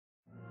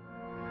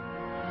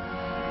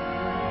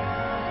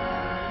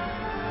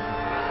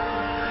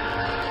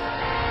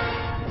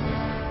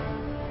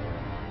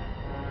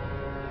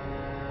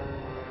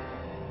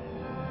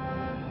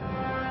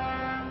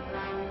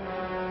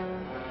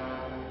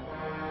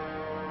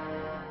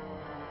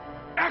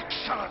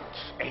Excellent,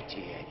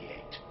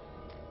 8088.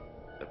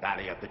 The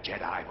Valley of the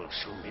Jedi will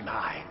soon be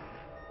mine.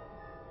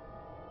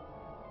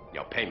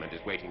 Your payment is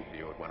waiting for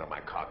you at one of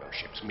my cargo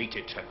ships. Meet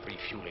it at the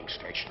refueling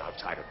station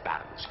outside of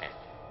Baron's Head.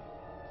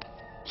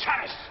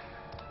 Saris!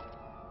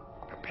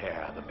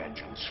 Prepare the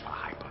vengeance for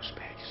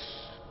hyperspace.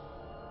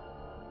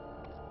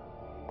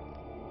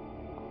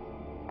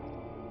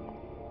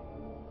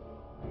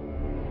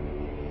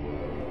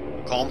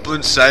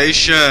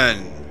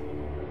 Compensation.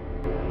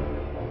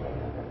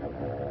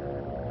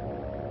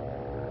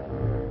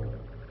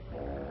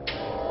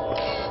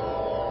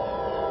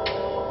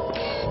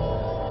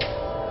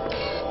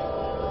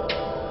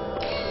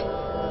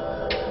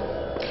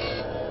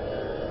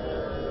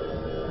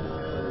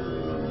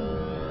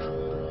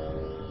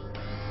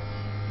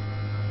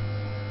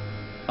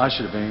 I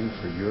should have aimed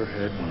for your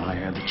head when I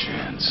had the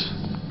chance.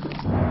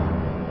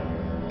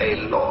 A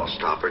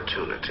lost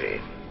opportunity.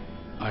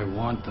 I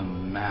want the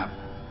map,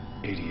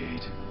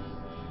 88.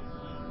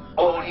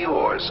 All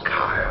yours,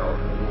 Kyle.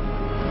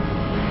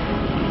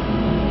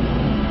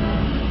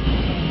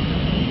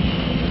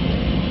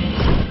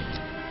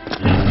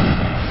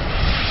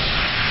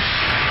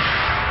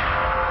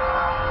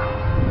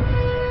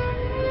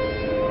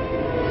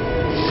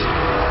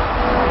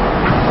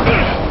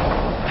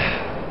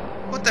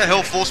 What the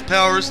hell force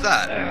power is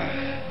that?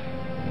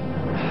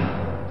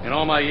 In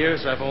all my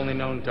years, I've only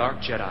known dark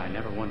Jedi,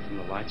 never one from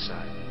the light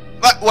side.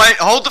 Wait,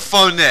 hold the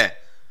phone there.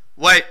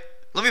 Wait,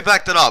 let me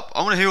back that up.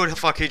 I want to hear what the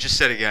fuck he just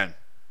said again.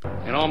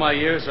 In all my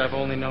years, I've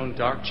only known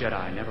dark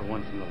Jedi, never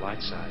one from the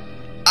light side.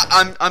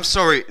 I'm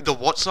sorry, the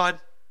what side?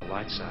 The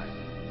light side.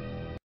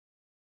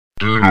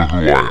 Do you know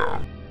who I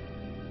am?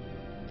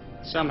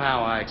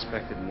 Somehow I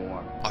expected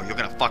more. Oh, you're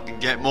gonna fucking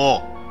get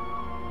more.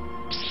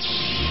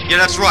 Yeah,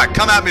 that's right.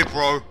 Come at me,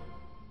 bro.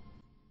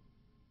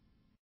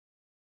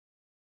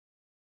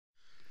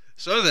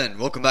 So then,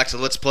 welcome back to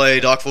Let's Play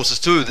Dark Forces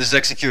 2. This is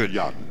Eexecute.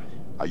 Yan,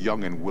 a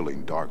young and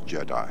willing dark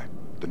Jedi,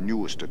 the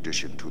newest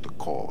addition to the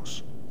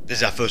cause. This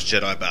is our first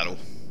Jedi battle.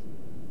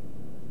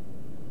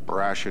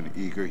 Brash and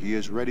eager, he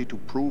is ready to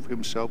prove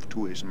himself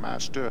to his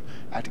master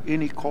at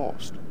any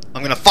cost.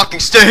 I'm gonna fucking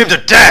steer him to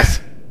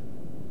death!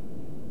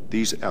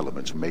 These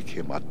elements make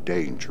him a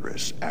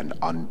dangerous and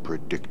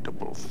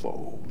unpredictable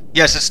foe.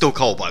 Yes, it's still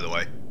cold, by the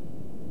way.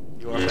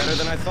 You are better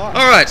than I thought.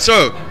 Alright,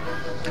 so,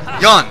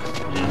 Jan,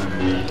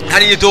 how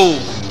do you duel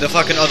the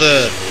fucking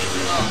other...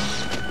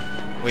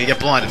 Well, you get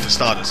blinded for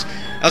starters.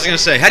 I was gonna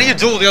say, how do you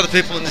duel the other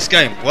people in this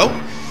game? Well,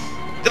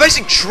 the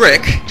basic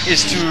trick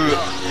is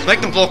to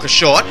make them block a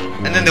shot,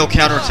 and then they'll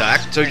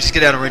counterattack, so you just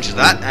get out of range of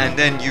that, and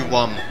then you,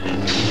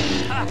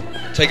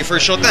 take a free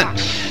shot then.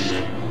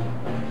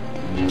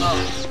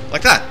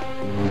 Like that.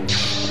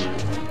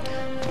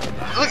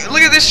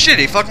 Look at this shit,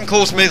 he fucking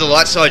calls me the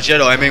light side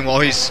Jedi, meanwhile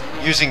he's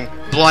using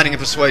blinding and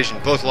persuasion,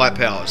 both light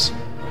powers.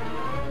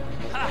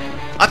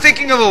 I'm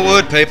thinking of a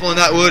word, people, and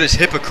that word is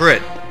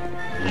hypocrite.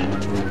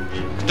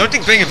 Don't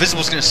think being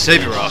invisible is gonna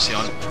save your ass,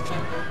 Jan.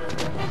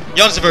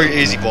 Jan's a very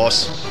easy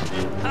boss.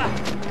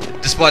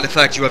 Despite the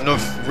fact you have no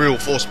real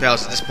force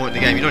powers at this point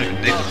in the game, you don't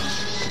even need them.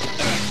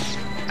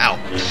 Ow.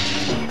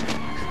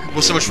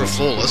 Well, so much for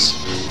flawless.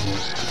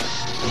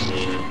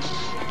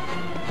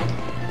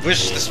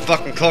 Wish this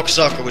fucking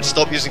cocksucker would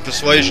stop using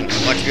persuasion.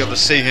 I'd like to be able to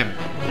see him.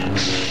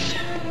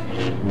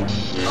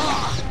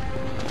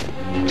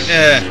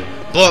 Yeah.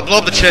 Blow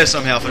up the chair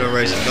somehow for no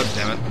reason. God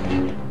damn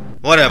it.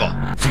 Whatever.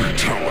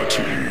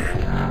 Fatality.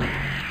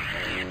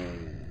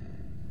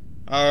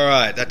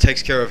 Alright, that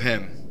takes care of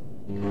him.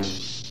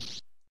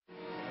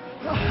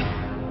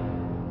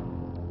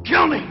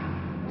 Kill me!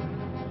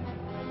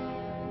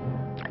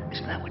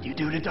 Isn't that what you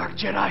do to Dark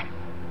Jedi?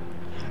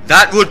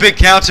 That would be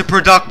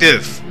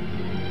counterproductive.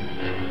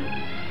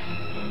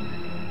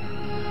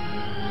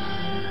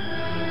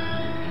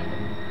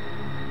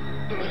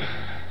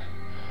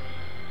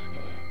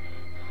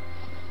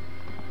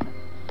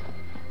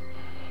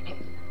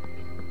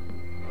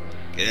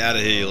 Get out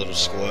of here, you little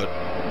squirt.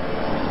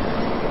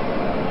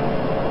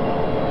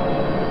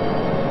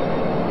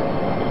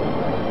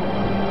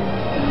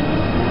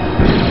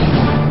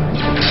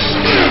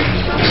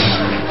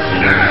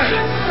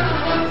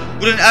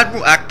 Would an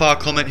Admiral Akbar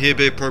comment here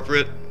be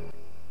appropriate?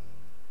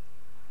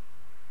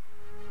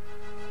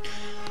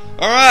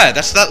 Alright,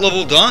 that's that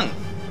level done.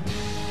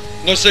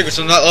 No secrets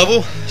on that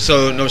level,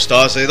 so no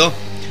stars either.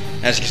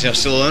 As you can see, I'm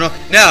still a learner.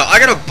 Now, I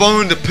got a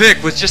bone to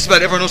pick with just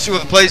about everyone else who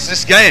ever plays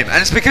this game,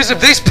 and it's because of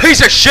this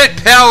piece of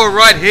shit power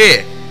right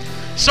here.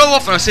 So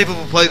often I see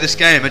people play this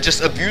game and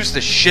just abuse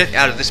the shit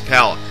out of this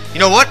power. You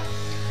know what?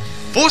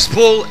 Force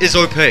Pull is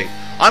OP.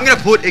 I'm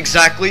gonna put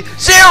exactly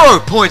 0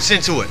 points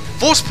into it.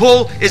 Force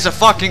Pull is a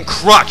fucking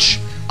crutch.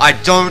 I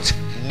don't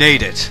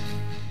need it.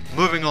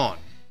 Moving on.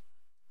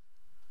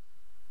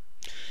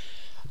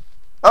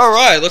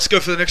 Alright, let's go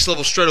for the next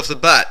level straight off the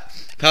bat.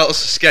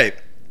 Palace Escape.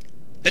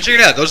 And check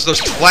it out, those are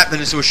those twat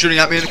minutes who were shooting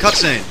at me in the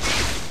cutscene.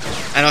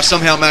 And I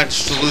somehow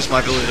managed to lose my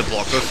ability to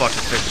block. Go fucking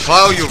figure.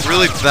 Kyle, you're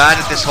really bad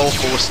at this whole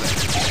force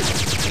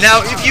thing.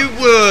 Now, if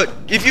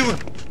you were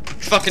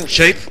fucking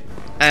cheap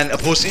and a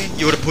pussy,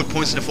 you would have put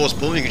points in a force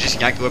pool and you could just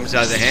yank the weapons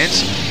out of their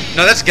hands.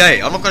 No, that's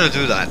gay. I'm not gonna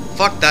do that.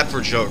 Fuck that for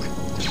a joke.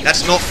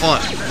 That's not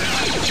fun.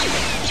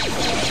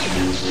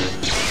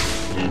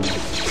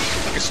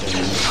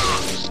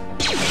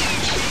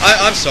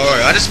 I'm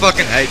sorry, I just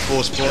fucking hate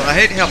force pull. I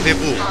hate how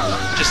people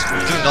just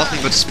do nothing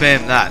but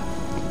spam that.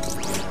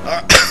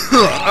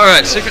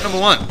 Alright, secret number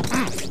 1.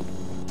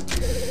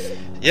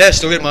 Yeah,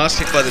 still get my ass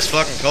kicked by this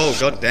fucking cold,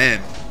 god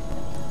damn.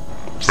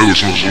 Hey,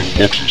 listen,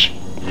 boxes.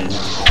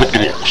 Drop the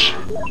box.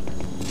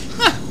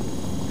 Huh.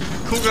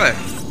 Cool guy.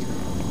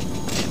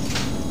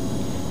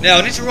 Now,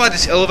 I need to ride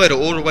this elevator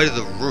all the way to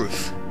the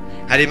roof.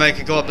 How do you make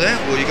it go up there?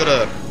 Well, you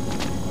gotta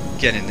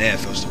get in there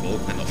first of all,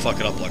 and not fuck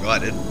it up like I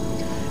did.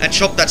 And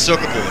chop that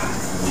circuit board.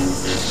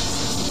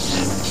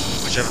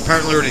 Which I've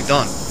apparently already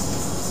done.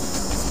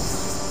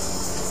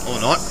 Or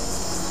not.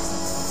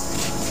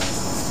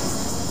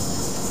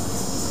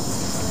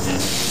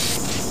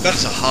 God,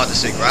 it's a hard to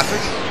see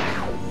graphic.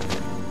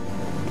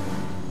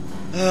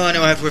 Oh,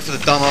 now I have to wait for the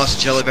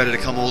dumbass elevator to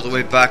come all the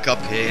way back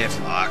up here.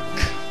 Fuck.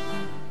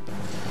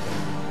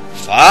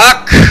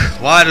 Fuck!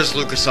 Why does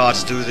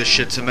Lucasarts do this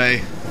shit to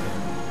me?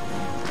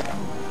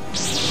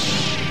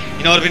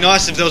 You know, it'd be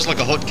nice if there was like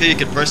a hotkey you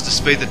could press to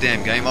speed the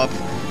damn game up.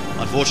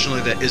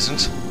 Unfortunately, there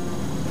isn't.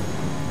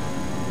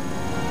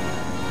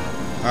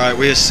 Alright,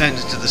 we ascend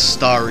into the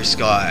starry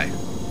sky.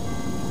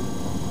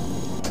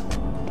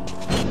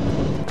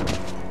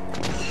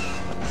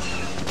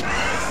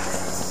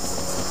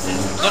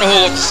 Not a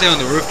whole lot to see on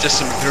the roof, just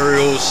some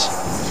Imperials,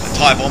 a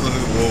TIE bomber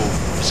who will,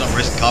 for some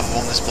reason, carpet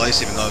bomb this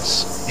place, even though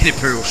it's an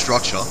Imperial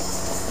structure.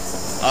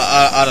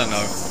 I don't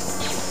know.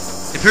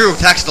 Imperial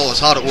tax dollars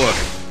hard at work.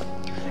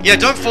 Yeah,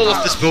 don't fall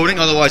off this building,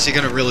 otherwise you're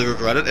gonna really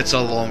regret it. It's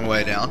a long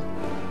way down.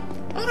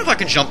 I don't know if I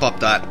can jump up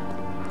that.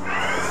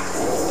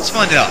 Let's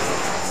find out.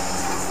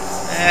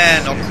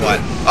 Eh, not quite.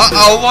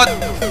 Uh-oh, what?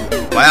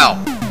 Wow.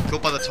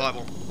 Caught by the TIE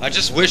bomb. I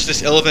just wish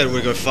this elevator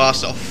would go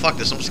faster. Oh, fuck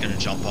this, I'm just gonna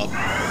jump up.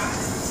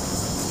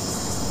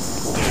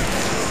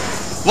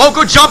 Well,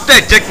 good jump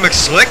there, Dick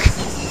McSlick!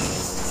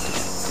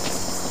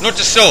 Note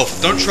to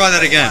self, don't try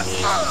that again.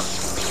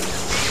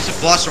 It's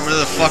a blast from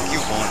whatever the fuck you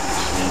want.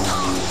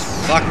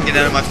 Fucking get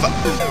out of my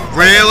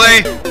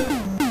Really?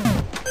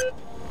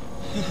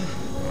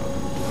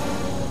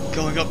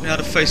 Going up now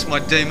to face my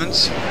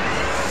demons.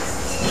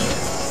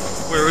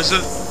 Where is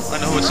it? I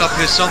know it's up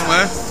here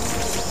somewhere.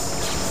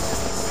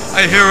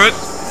 I hear it.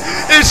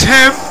 It's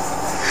him!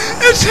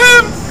 It's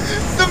him!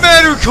 The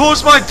man who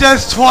caused my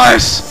death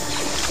twice!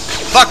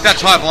 Fuck that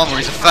TIE bomber,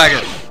 he's a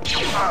faggot.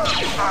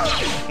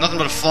 Nothing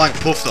but a flying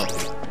poof though.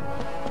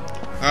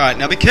 Alright,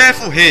 now be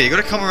careful here, you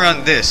gotta come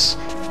around this.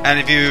 And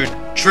if you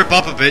trip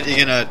up a bit, you're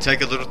gonna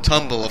take a little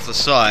tumble off the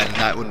side, and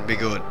that wouldn't be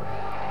good.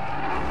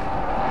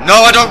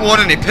 No, I don't want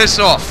any, piss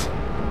off!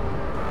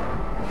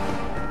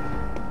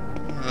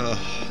 Ugh,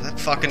 that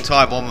fucking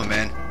TIE bomber,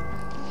 man.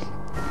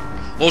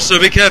 Also,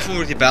 be careful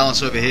with your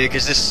balance over here,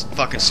 because this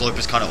fucking slope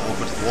is kind of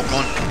awkward to walk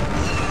on.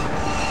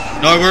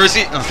 No, where is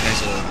he? Oh,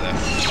 he's all over there.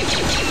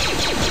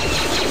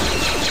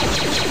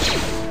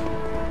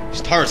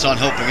 These turrets aren't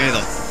helping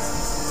either.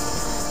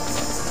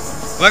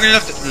 We're gonna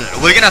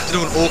have to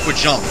do an awkward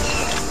jump.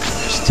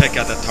 Just take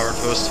out that turret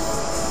first.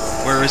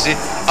 Where is he?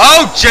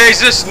 Oh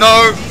Jesus,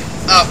 no!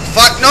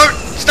 Fuck, no!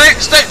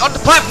 Stay on the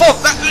platform!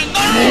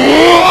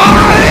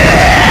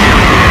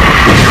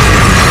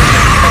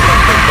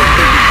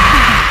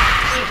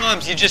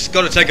 Sometimes you just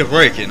gotta take a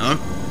break, you know?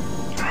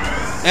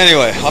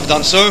 Anyway, I've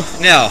done so.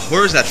 Now,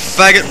 where is that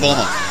faggot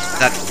bomber?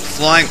 That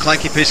flying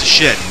clanky piece of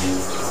shit.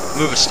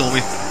 Move it,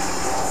 Stormy.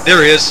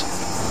 There he is.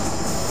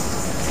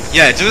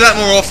 Yeah, do that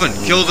more often.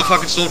 Kill the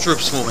fucking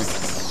stormtroopers for me.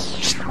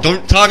 Just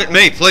don't target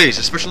me, please.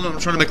 Especially when I'm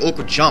trying to make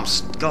awkward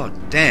jumps. God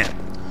damn.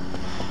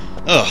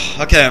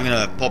 Ugh, okay, I'm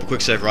gonna pop a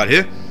quick save right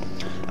here.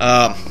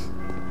 Now,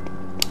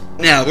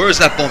 where is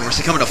that bomber? Is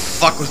he coming to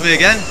fuck with me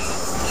again?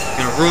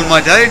 Gonna ruin my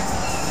day?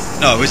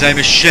 No, his aim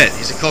is shit.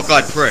 He's a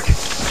cockeyed prick.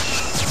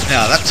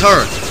 Now, that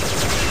turret.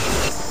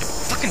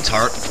 Fucking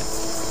turret.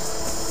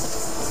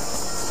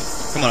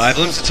 Come on, I have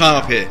limited time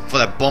up here before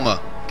that bomber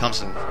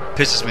comes and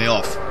pisses me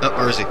off. Oh,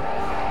 where is he?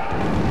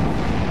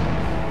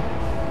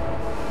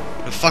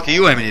 Where the fuck are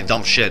you aiming, you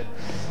dumb shit?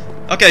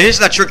 Okay, here's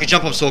that tricky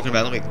jump I was talking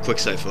about. Let me quick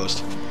save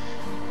first.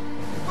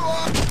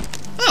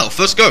 Oh,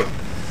 first go.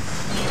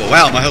 Oh,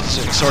 wow, my health is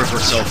looking sorry for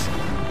itself.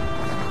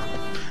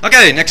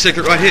 Okay, next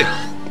secret right here.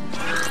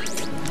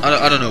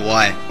 I don't know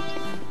why.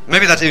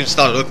 Maybe that even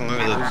started open,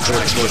 maybe the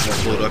door explosion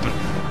will pull it open.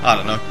 I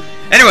don't know.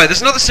 Anyway,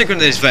 there's another secret in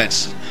these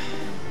vents.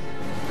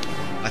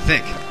 I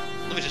think.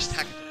 Let me just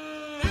hack it.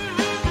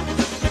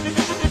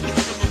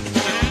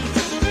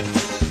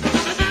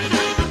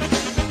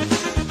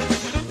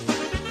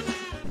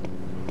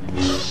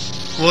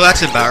 Well,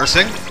 that's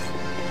embarrassing.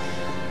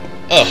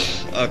 Oh,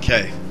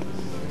 okay.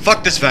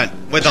 Fuck this vent.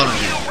 We're done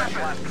with you.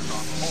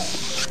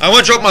 I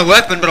won't drop my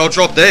weapon, but I'll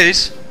drop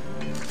these.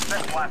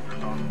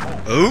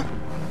 Who?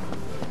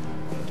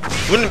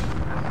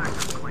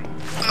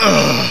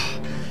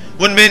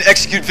 Wouldn't be an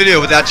Eexecute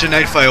video without Jedi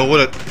Knight fail,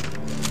 would it?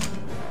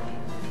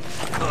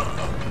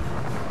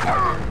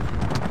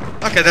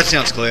 Okay, that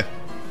sounds clear.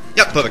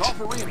 Yep, perfect. Call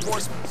for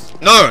reinforcements.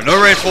 No,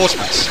 no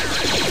reinforcements.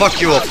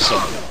 Fuck you, officer.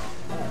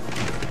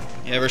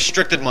 Yeah,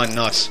 restricted my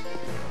nuts.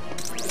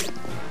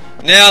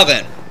 Now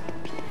then.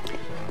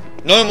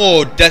 No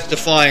more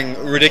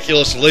death-defying,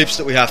 ridiculous leaps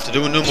that we have to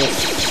do, and no more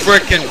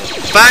frickin'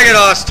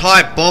 faggot-ass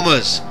type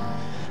bombers.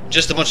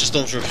 Just a bunch of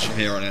stormtroopers from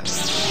here on in.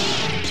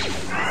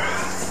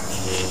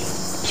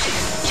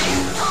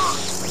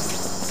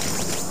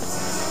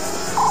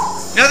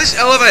 Now this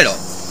elevator,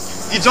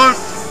 you don't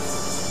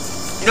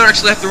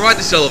actually have to ride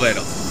this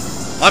elevator.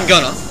 I'm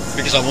gonna,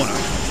 because I want to.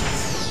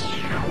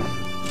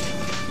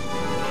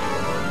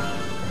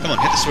 Come on,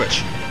 hit the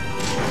switch.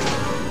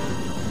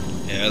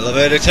 Yeah,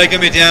 elevator taking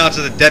me down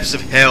to the depths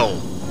of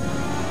hell.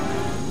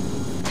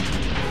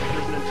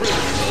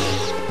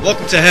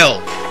 Welcome to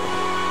hell.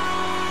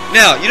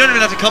 Now, you don't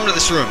even have to come to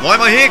this room. Why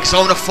am I here? Because I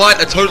want to fight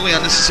a totally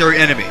unnecessary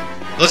enemy.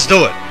 Let's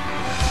do it.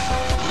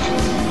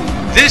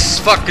 This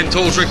fucking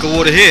tall drink of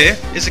water here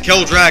is a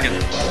Kell Dragon.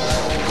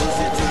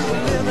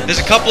 There's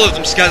a couple of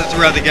them scattered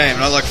throughout the game,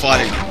 and I like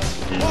fighting them.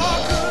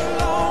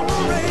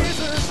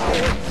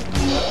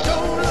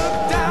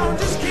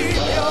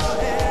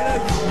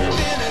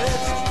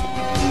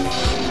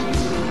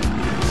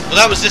 Well,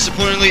 that was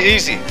disappointingly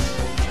easy.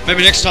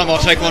 Maybe next time I'll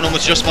take one on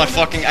with just my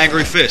fucking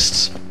angry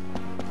fists.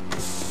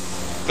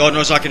 God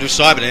knows I can do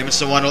cyber demons,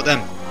 so why not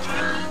them?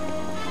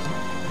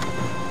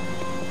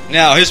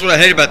 Now, here's what I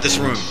hate about this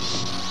room.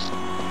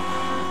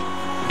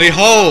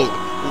 Behold,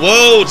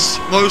 world's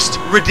most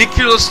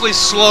ridiculously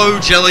slow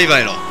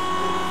jellyvator.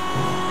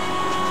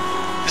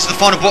 This is the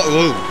final boss.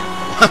 Whoa,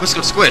 I almost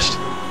got squished.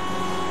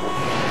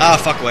 Ah,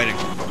 fuck waiting.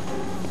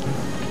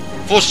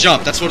 Force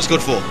jump, that's what it's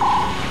good for.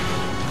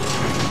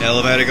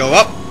 Elevator go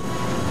up.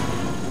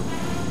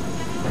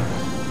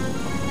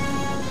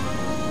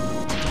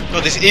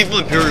 God, these evil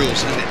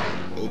Imperials and they're,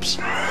 oops,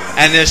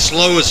 and they're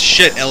slow as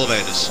shit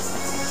elevators.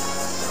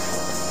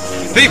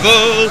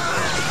 People!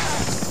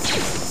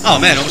 Oh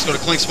man, almost got a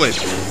clean sweep.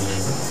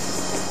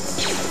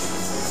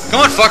 Come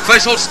on,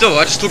 fuckface, hold still.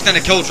 I just took down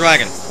a Kell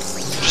Dragon.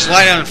 Just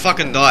lay down and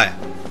fucking die.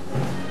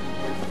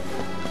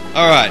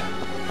 Alright.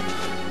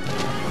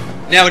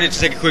 Now we need to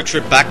take a quick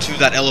trip back to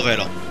that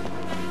elevator.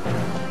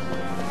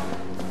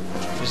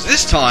 Because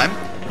this time,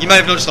 you may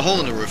have noticed a hole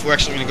in the roof. We're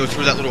actually going to go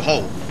through that little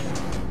hole.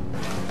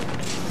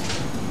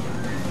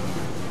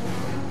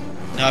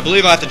 Now I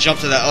believe I have to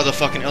jump to that other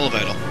fucking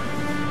elevator.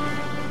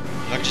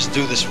 If I can just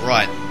do this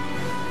right.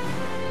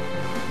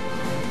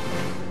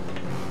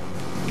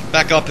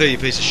 Back up here, you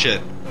piece of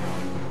shit.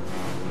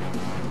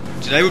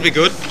 Today would be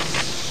good.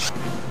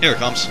 Here it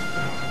comes.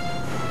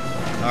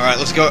 Alright,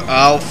 let's go.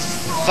 Oh,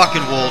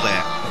 fucking wall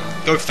there.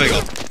 Go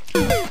figure.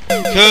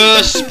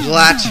 Curse,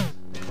 splat.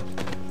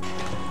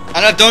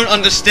 And I don't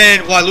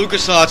understand why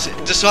Lucasarts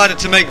decided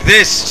to make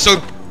this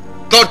so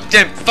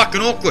goddamn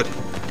fucking awkward.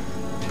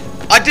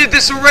 I did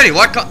this already,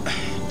 why can't...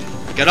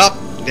 Get up,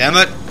 damn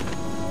it.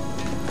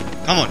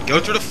 Come on, go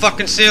through the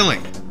fucking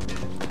ceiling.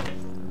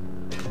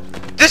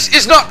 This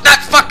is not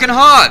that fucking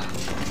hard!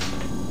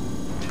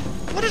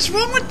 What is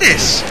wrong with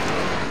this?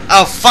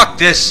 Oh, fuck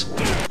this.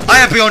 I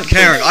am beyond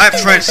caring. I have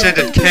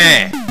transcended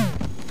care.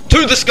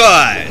 To the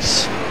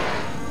skies!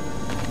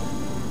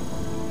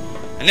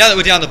 And now that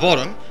we're down the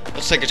bottom,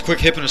 let's take a quick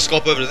hip and a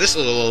scop over to this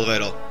little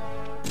elevator.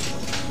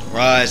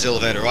 Rise,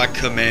 elevator, I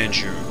command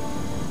you.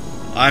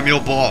 I'm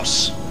your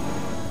boss.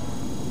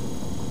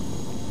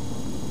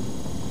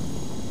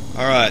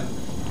 Alright.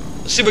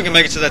 Let's see if we can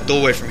make it to that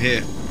doorway from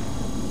here.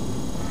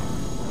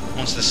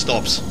 Once this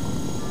stops.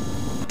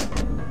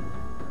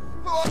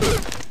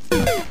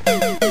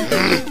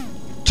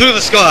 To the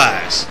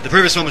skies! The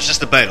previous one was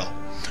just a beta.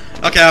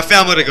 Okay, I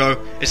found where to go.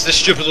 It's this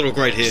stupid little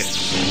grate here.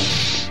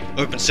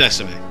 Open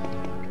sesame.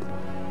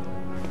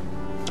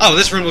 Oh,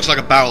 this room looks like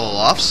a barrel of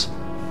laughs.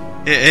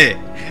 Here.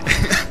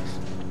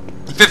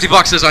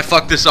 $50 says I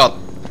fucked this up.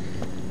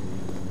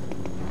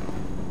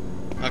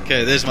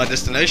 Okay, there's my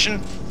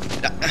destination.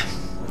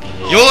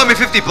 You owe me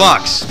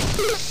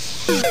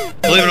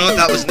 $50. Believe it or not,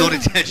 that was not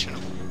intentional.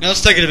 Now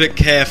let's take it a bit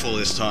careful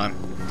this time.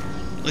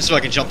 At least if I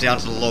can jump down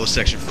to the lower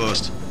section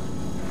first.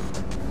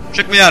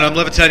 Check me out, I'm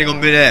levitating on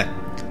mid-air.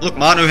 Look,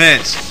 ma, no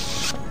hands.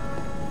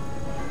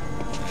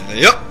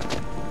 Yep.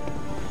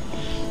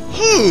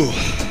 Whew.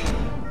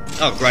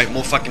 Oh great,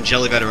 more fucking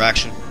jellyvator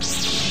action.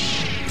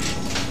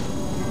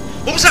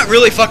 What was that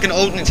really fucking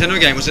old Nintendo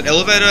game? Was it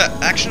elevator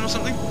action or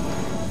something?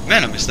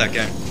 Man, I missed that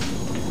game.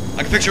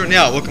 I can picture it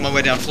now, working my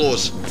way down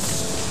floors.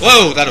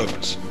 Whoa, that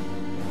opens.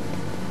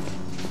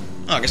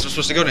 Oh, I guess I'm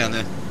supposed to go down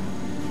there.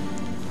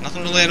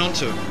 Nothing to land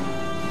onto.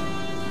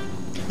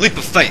 Leap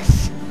of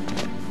faith.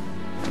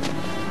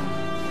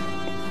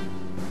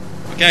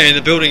 Okay,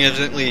 the building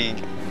evidently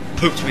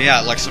pooped me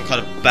out like some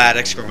kind of bad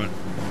excrement.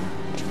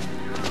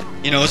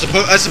 You know,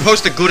 as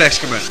opposed to good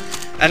excrement.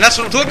 And that's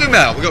what I'm talking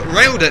about. We got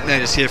rail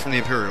detonators here from the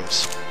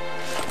Imperials.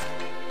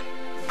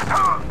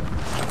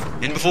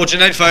 In before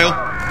Jedi fail.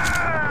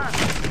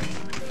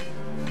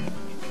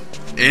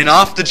 In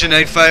after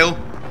Jedi fail.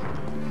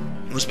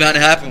 It was bound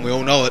to happen, we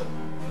all know it.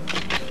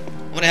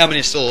 I wonder how many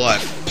are still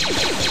alive.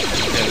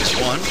 Yeah, There's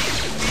one.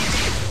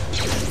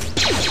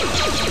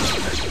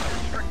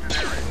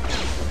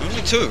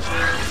 Only two.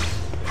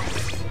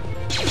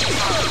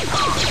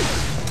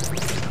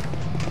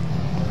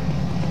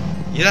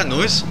 You hear that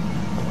noise?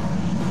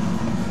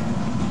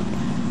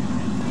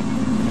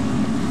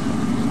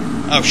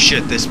 Oh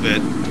shit, this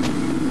bit.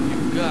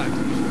 You got to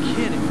be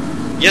kidding.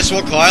 Yes,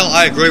 well, Kyle,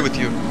 I agree with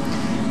you.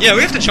 Yeah,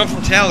 we have to jump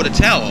from tower to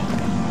tower.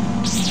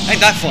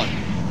 Ain't that fun?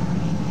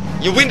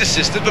 You're wind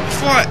assisted, but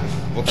before I...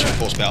 Whoops,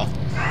 horsepower.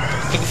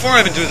 But before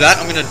I even do that,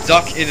 I'm gonna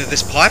duck into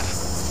this pipe.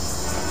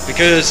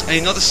 Because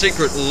another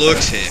secret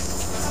lurks here.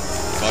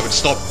 If I would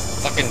stop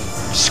fucking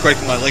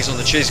scraping my legs on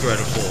the cheese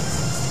grater floor.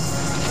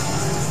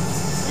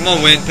 Come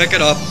on, wind, pick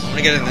it up. I'm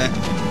gonna get in there.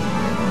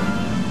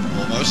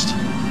 Almost.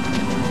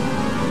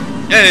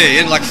 Yay,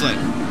 in like Flint.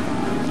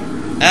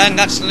 And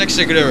that's the next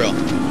secret area.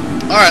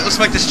 Alright, let's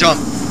make this jump.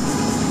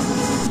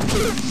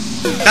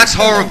 That's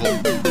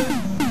horrible.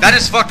 That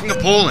is fucking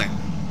appalling.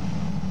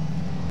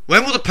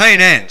 When will the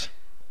pain end?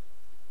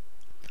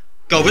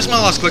 God, where's my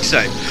last quick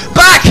save?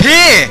 Back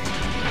here!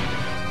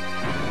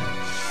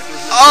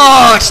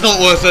 Oh, it's not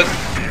worth it.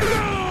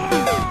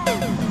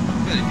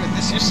 Gotta get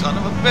this, you son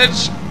of a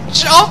bitch.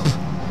 Jump!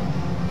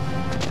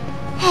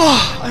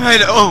 Oh, I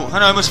made it. Oh,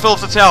 and I almost fell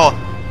off the tower.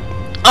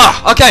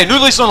 Ah, okay, new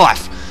lease on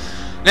life.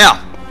 Now,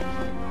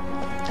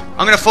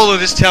 I'm gonna follow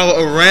this tower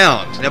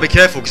around. Now be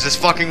careful, because there's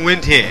fucking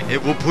wind here.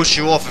 It will push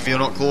you off if you're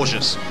not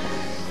cautious.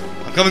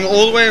 I'm coming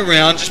all the way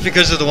around just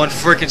because of the one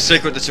freaking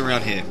secret that's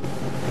around here.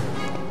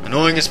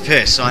 Annoying as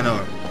piss, I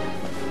know.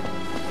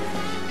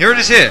 Here it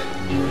is here.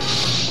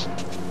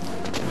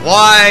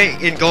 Why,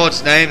 in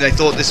God's name, they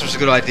thought this was a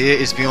good idea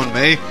is beyond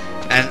me,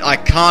 and I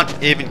can't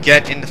even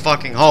get in the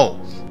fucking hole.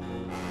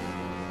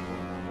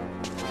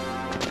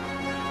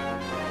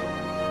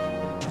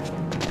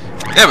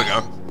 There we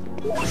go.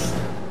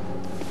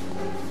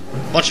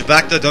 Once you're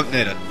back there, don't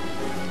need it.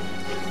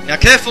 Now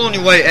careful on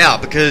your way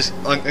out, because,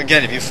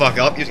 again, if you fuck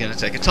up, you're going to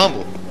take a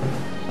tumble.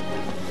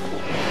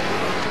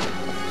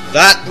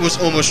 That was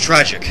almost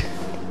tragic.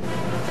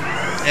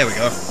 There we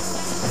go.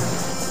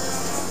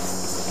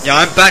 Yeah,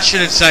 I'm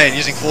batshit insane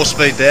using 4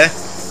 speed there.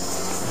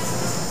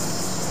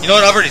 You know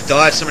what, I've already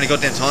died so many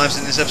goddamn times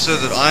in this episode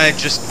that I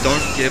just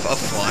don't give a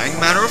flying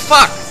matter of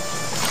fuck.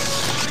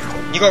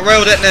 You got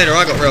rail detonator,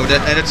 I got rail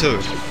detonator too.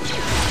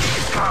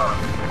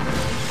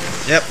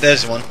 Yep,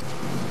 there's one.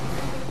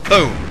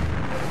 Boom.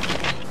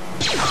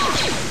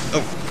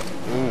 Oh.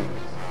 Ooh.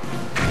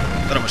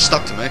 That almost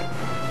stuck to me.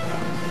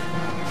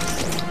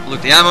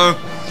 Look, the ammo.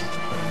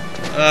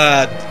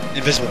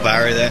 Invisible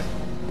barrier there.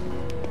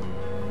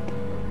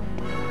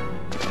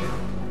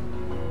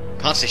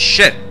 Can't see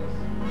shit.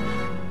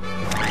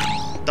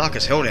 Dark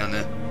as hell down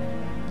there.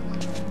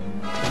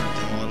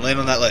 Come on, land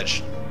on that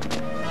ledge.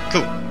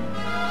 Cool.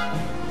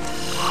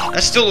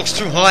 That still looks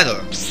too high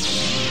though.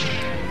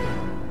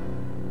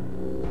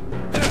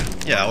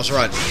 Yeah, I was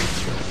right.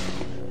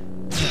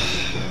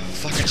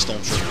 Fucking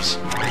stormtroopers.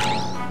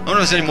 I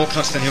wonder if there's any more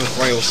cunts down here with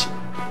rails.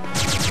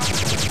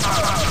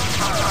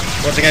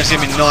 Or if the game's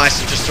gonna be nice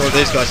and just throw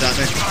these guys at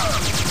me.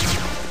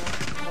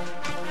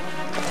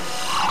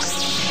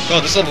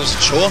 God, this level's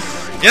mature.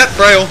 Yep,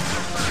 rail.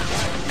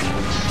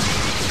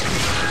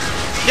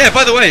 Yeah,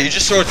 by the way, you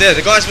just saw it there.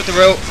 The guys with the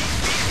rail...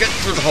 Get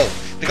through the hole.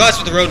 The guys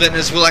with the rail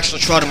detonators will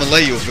actually try to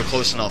melee you if you're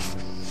close enough.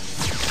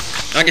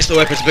 I guess the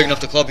weapon's big enough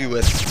to club you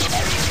with.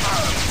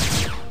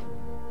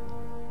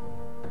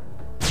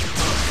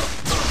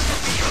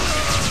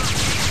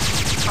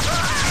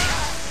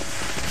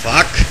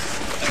 Fuck.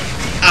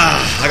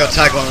 Ah, I got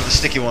tagged by one of the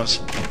sticky ones.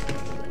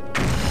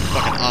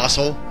 Fucking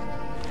asshole.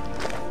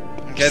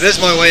 Okay, there's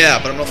my way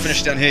out, but I'm not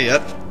finished down here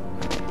yet.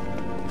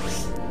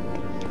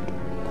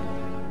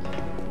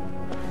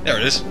 There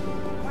it is.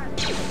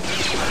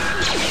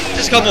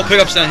 Just a couple more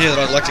pickups down here that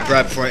I'd like to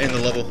grab before I end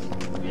the level.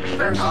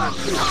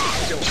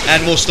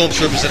 And more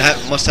stormtroopers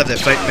that must have their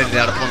fate meted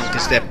out upon them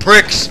because they're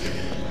pricks.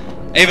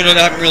 Even though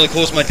they haven't really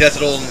caused my death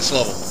at all in this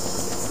level.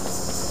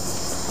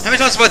 How many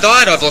times have I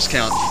died? I've lost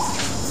count.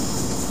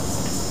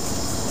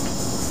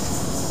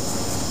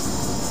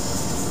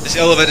 This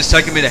elevator's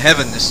taking me to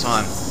heaven this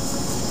time.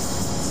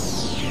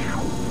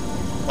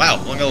 Wow,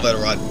 long elevator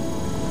ride.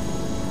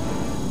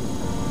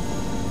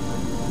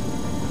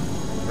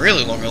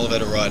 Really long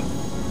elevator ride.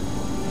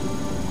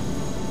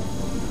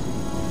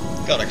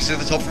 God, I can see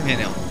the top from here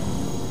now.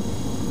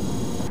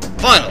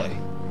 Finally!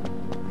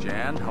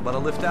 Jan, how about a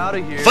lift out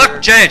of here?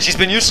 Fuck Jan, she's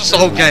been useless the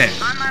whole game.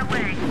 On my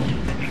way.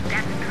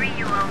 That's 3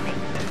 you owe me.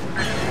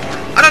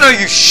 I don't know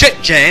you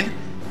shit, Jan.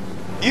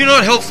 You're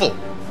not helpful.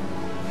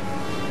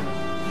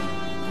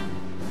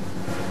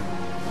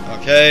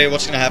 Okay,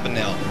 what's gonna happen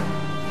now?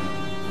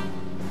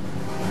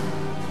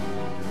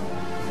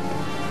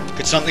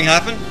 Could something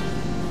happen?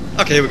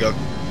 Okay, here we go.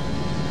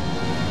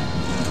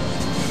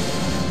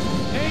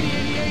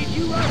 8088,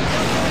 you are.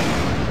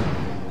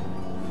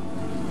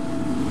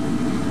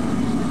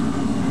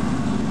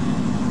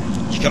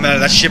 You come out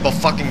of that ship, I'll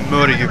fucking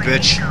murder you,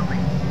 bitch.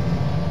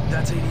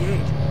 That's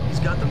 88. He's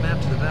got the map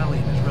to the valley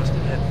in his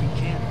rusted head. We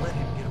can't let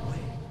him get away.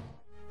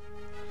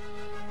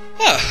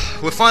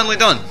 we're finally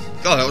done.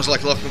 God, that was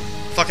like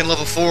fucking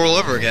level 4 all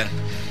over again.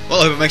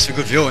 Well, I hope it makes for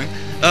good viewing.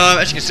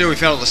 As you can see, we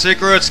found all the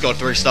secrets, got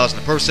 3 stars in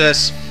the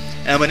process,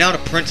 and we're now an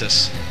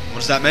apprentice. What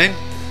does that mean?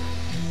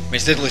 It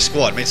means Diddly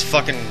Squad. It means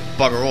fucking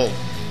bugger all.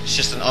 It's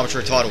just an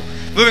arbitrary title.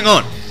 Moving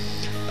on.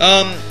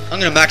 I'm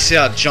gonna max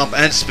out jump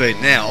and speed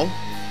now,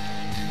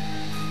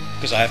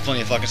 because I have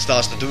plenty of fucking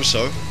stars to do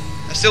so.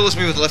 That still leaves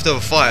me with leftover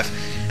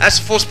 5. As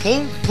for Force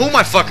Pull, pull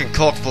my fucking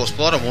cock, Force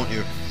Pull. I don't want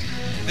you.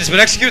 This has been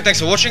Eexecute. Thanks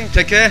for watching.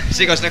 Take care.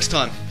 See you guys next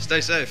time.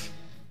 Stay safe.